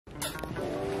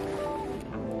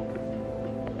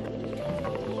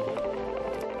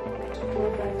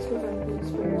next to a family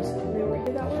experience. They were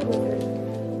here that were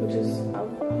living, which is wow.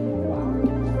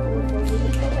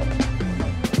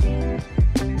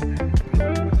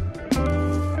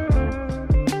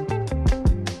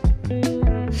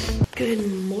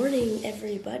 Good morning,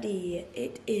 everybody.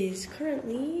 It is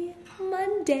currently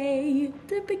Monday,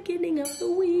 the beginning of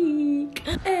the week,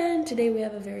 and today we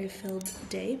have a very filled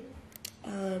day.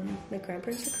 My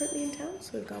grandparents are currently in town,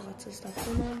 so we've got lots of stuff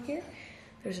going on here.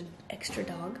 There's an extra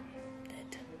dog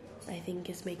that I think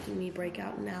is making me break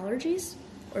out in allergies,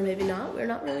 or maybe not. We're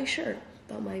not really sure,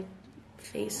 but my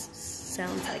face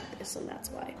sounds like this, and that's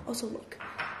why. Also, look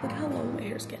how long my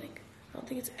hair's getting. I don't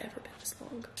think it's ever been this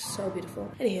long. So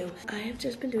beautiful. Anywho, I have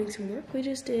just been doing some work. We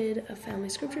just did a family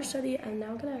scripture study. I'm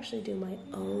now gonna actually do my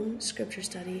own scripture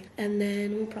study, and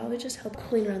then we'll probably just help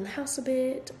clean around the house a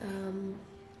bit,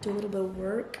 do a little bit of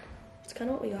work. It's kind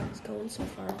of what we got going so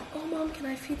far. Oh, Mom, can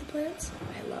I feed the plants?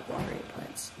 I love watering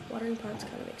plants. Watering plants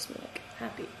kind of makes me like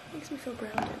happy. Makes me feel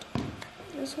grounded. I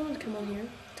just wanted to come on here,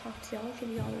 talk to y'all, give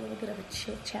y'all a little bit of a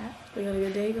chit chat. We got a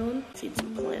good day going. Feed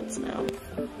some plants now.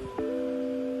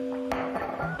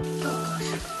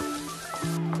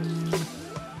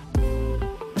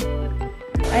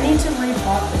 I need to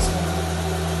repot this one.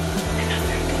 I'm not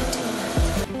very good at doing that.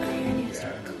 Okay, I need to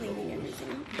start cleaning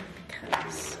everything up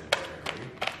because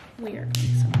weird.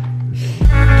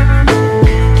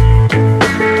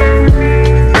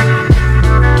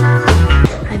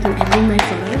 I've been editing my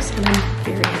photos and I'm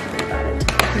very happy about it.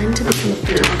 I'm trying to become a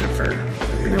photographer,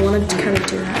 and I wanted to kind of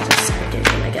do that as a side gig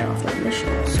when I get off my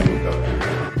mission. So.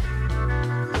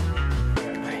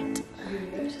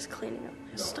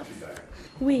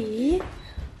 We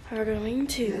are going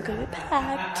to go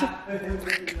packed.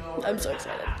 I'm so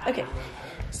excited. Okay,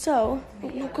 so,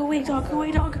 no, go away, dog, go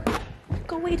away, dog.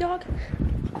 Go away, dog.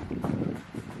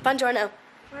 Buongiorno.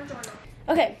 Buongiorno.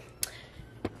 Okay,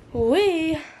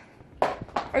 we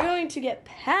are going to get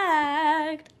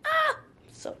packed. Ah,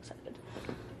 so excited.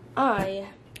 I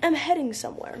am heading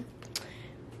somewhere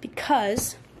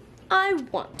because I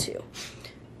want to.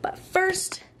 But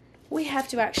first, we have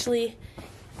to actually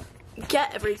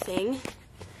get everything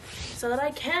so that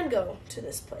I can go to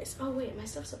this place. Oh wait, my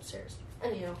stuff's upstairs.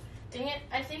 Anyhow, dang it,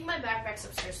 I think my backpack's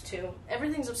upstairs too.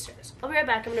 Everything's upstairs. I'll be right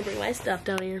back. I'm gonna bring my stuff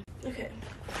down here. Okay.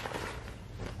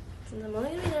 And I'm only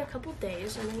gonna be there a couple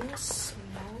days. I'm doing a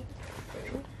small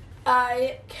thing.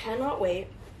 I cannot wait.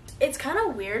 It's kind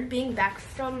of weird being back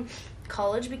from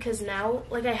college because now,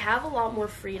 like, I have a lot more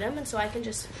freedom, and so I can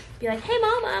just be like, hey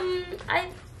Mom, I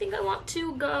think I want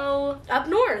to go up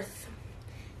north.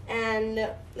 And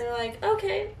they're like,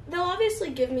 okay. They'll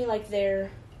obviously give me like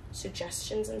their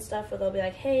suggestions and stuff, where they'll be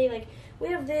like, hey, like, we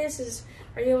have this,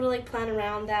 are you able to like plan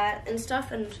around that and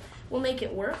stuff, and we'll make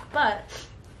it work. But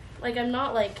like, I'm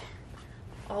not like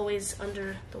always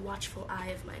under the watchful eye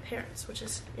of my parents, which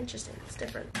is interesting. It's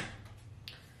different.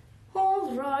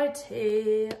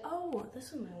 Alrighty. Oh,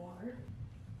 this is my water.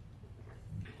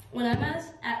 When I was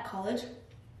at college,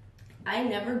 I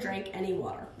never drank any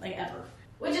water, like ever.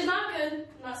 Which is not good.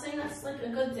 I'm not saying that's like a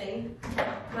good thing,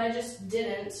 but I just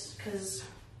didn't, because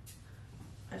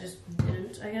I just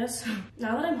didn't, I guess.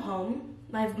 Now that I'm home,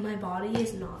 my body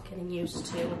is not getting used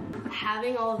to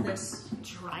having all of this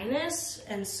dryness,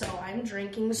 and so I'm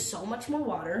drinking so much more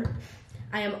water.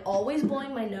 I am always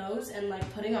blowing my nose and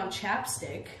like putting on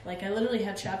chapstick. Like, I literally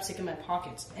have chapstick in my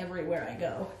pockets everywhere I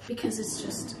go because it's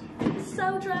just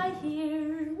so dry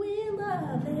here. We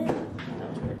love it. That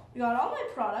was weird. We got all my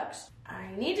products.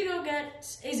 I need to go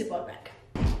get a Ziploc bag.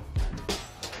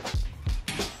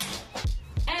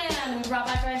 And we brought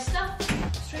back our stuff.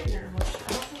 Straightener, which I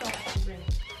don't think I'll have to bring.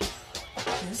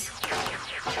 This.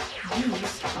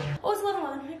 These. Oh, it's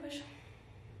 11:11. Make a wish.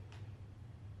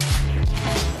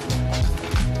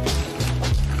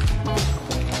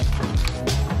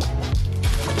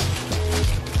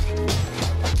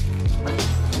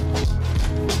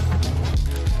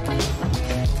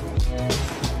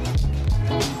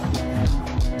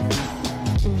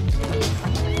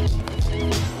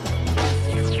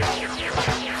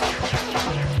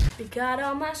 Got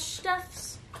all my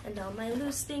stuffs and all my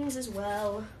loose things as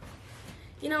well.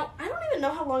 You know, I don't even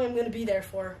know how long I'm gonna be there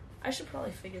for. I should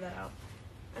probably figure that out.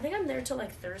 I think I'm there till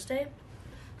like Thursday.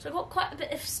 So I got quite a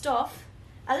bit of stuff.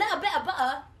 A little bit of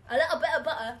butter. A little bit of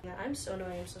butter. Yeah, I'm so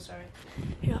annoying, I'm so sorry.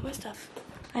 Here, got my stuff.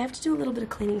 I have to do a little bit of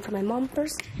cleaning for my mom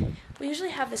first. We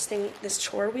usually have this thing, this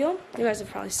chore wheel. You guys have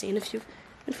probably seen if you've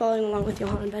been following along with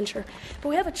Johan Adventure. But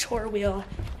we have a chore wheel,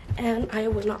 and I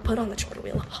was not put on the chore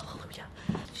wheel. Hallelujah.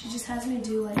 She just has me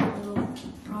do like little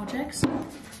projects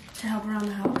to help around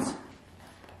the house.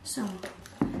 So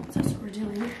that's what we're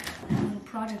doing. I'm gonna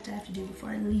project I have to do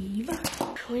before I leave.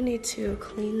 We need to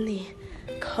clean the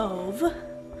cove.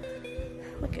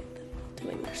 Look at them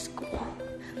doing their school.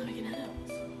 And then we can head out.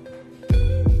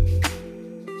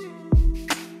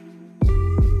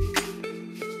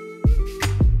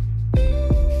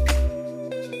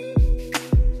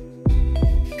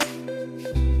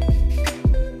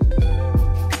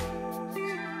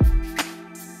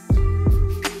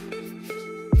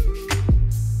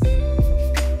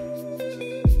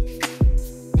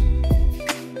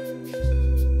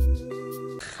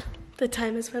 The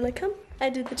time has finally come. I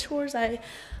did the chores. I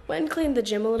went and cleaned the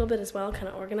gym a little bit as well, kind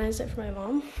of organized it for my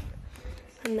mom.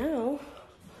 And now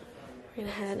we're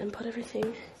gonna head and put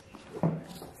everything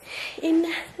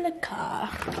in the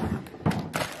car.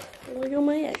 Look at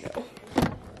my ego.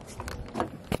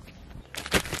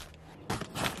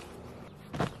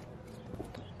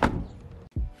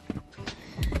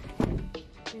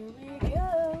 Here we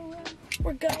go.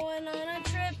 We're going on a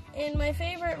trip in my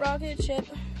favorite rocket ship.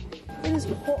 It is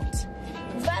hot.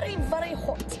 Very, very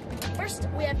hot. First,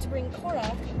 we have to bring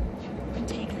Cora and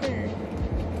take her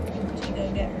to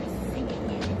go get her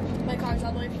thingy. My car's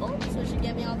all the way full, so it should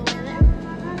get me all the way there.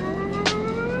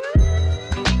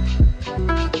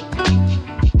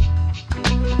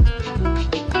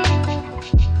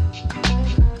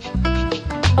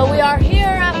 We are here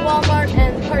at Walmart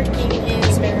and parking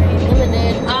is very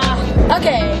limited.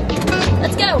 Okay,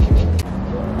 let's go.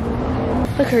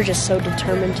 Look at her just so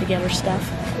determined to get her stuff.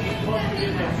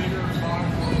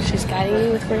 She's guiding me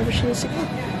with wherever she needs to go.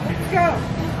 Let's go.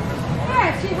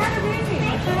 Yeah, she had a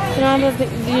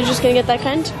baby. You're just gonna get that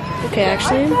kind? Okay,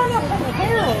 actually. I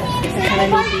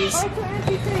kind of need these.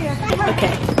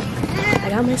 Okay, I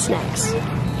got my snacks.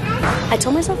 I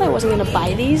told myself I wasn't gonna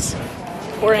buy these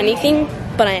or anything,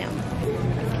 but I am.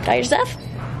 Got your stuff?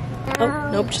 Oh,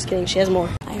 nope, just kidding. She has more.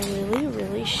 I really,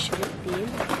 really shouldn't be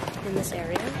in this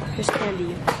area. Here's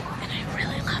candy, and I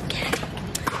really love candy.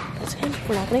 That's okay.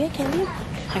 We're not gonna get candy.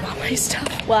 I got my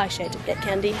stuff. Well, actually, I did get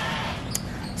candy.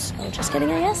 So just kidding,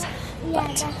 I guess.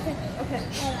 But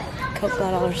Coke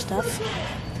got all her stuff.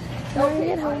 And we're gonna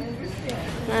get home.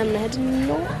 And I'm heading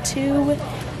north to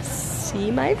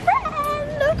see my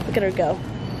friend. Look at her go.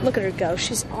 Look at her go.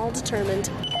 She's all determined.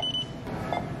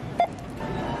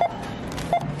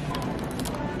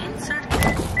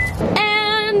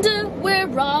 And we're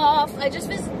off. I just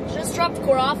dropped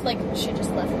Cora off, like she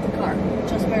just left the car,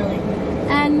 just barely.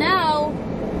 And now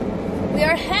we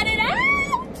are headed out.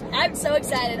 I'm so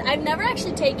excited. I've never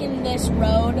actually taken this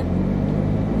road,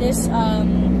 this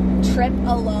trip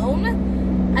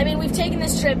alone. I mean, we've taken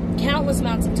this trip countless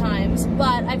amounts of times,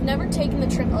 but I've never taken the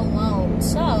trip alone.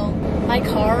 So my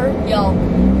car, y'all,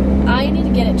 I need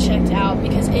to get it checked out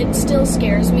because it still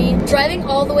scares me. Driving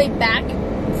all the way back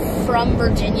from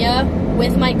Virginia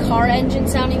with my car engine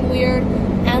sounding weird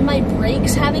and my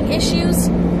brakes having issues,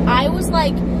 I was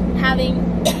like having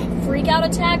freak out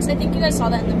attacks. I think you guys saw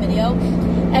that in the video.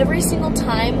 Every single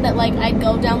time that like I'd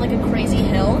go down like a crazy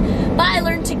hill, but I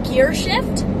learned to gear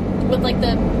shift with like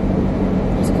the,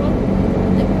 what's it called?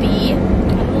 The B. I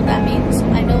don't know what that means.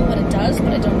 I know what it does,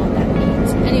 but I don't know what that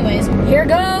means. Anyways, here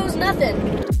goes nothing.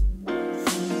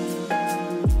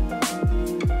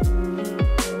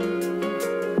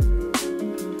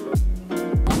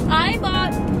 I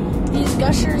bought these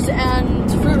Gushers and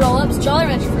fruit roll-ups, Jolly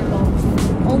Rancher fruit roll-ups,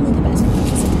 only the best ones.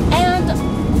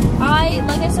 And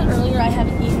like I said earlier, I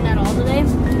haven't eaten at all today,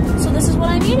 so this is what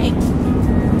I'm eating,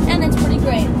 and it's pretty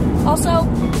great. Also,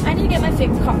 I need to get my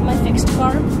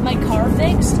car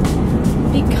fixed,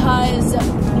 because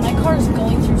my car is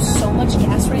going through so much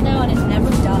gas right now, and it never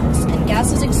does, and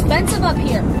gas is expensive up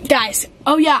here. Guys,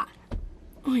 oh yeah.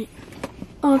 Oh, wait.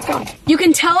 Oh, it's gone. You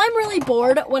can tell I'm really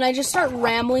bored when I just start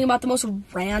rambling about the most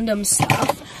random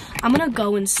stuff. I'm gonna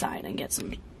go inside and get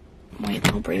some. Wait,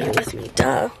 I'll bring it with me.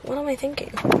 Duh. What am I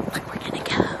thinking? We're gonna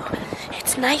go.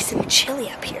 It's nice and chilly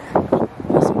up here. It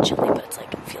wasn't chilly, but it's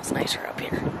like, it feels nicer up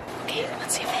here. Okay,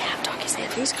 let's see if they have Talkies. They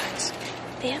have these guys.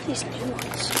 They have these new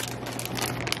ones.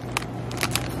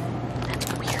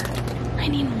 That's weird. I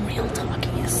need real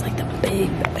Talkies, like the big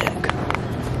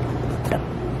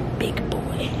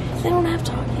boy. They don't have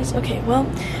Talkies. Okay, well,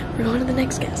 we're going to the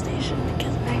next gas station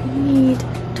because I need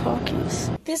Talkies.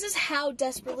 This is how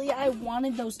desperately I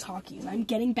wanted those Talkies. I'm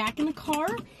getting back in the car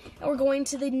and we're going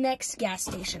to the next gas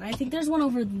station. I think there's one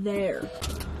over there.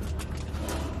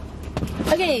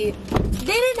 Okay, they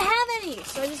didn't have any,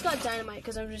 so I just got Dynamite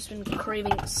because I've just been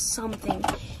craving something,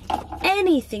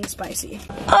 anything spicy.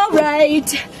 All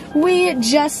right, we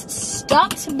just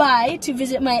stopped by to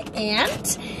visit my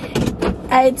aunt.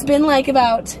 It's been like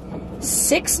about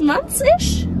 6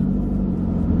 months-ish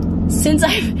since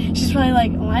she's probably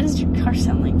like, why does your car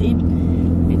sound like that?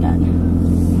 Read that.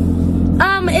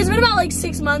 It's been about like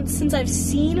 6 months since I've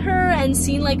seen her and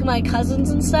seen like my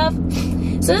cousins and stuff.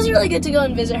 So it's really good to go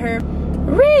and visit her.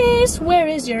 Reese, where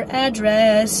is your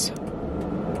address?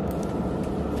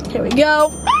 Here we go.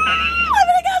 Ah, I'm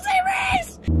gonna go see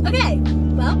Reese! Okay,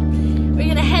 well, we're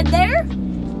gonna head there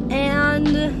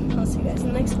and I'll see you guys in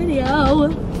the next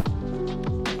video.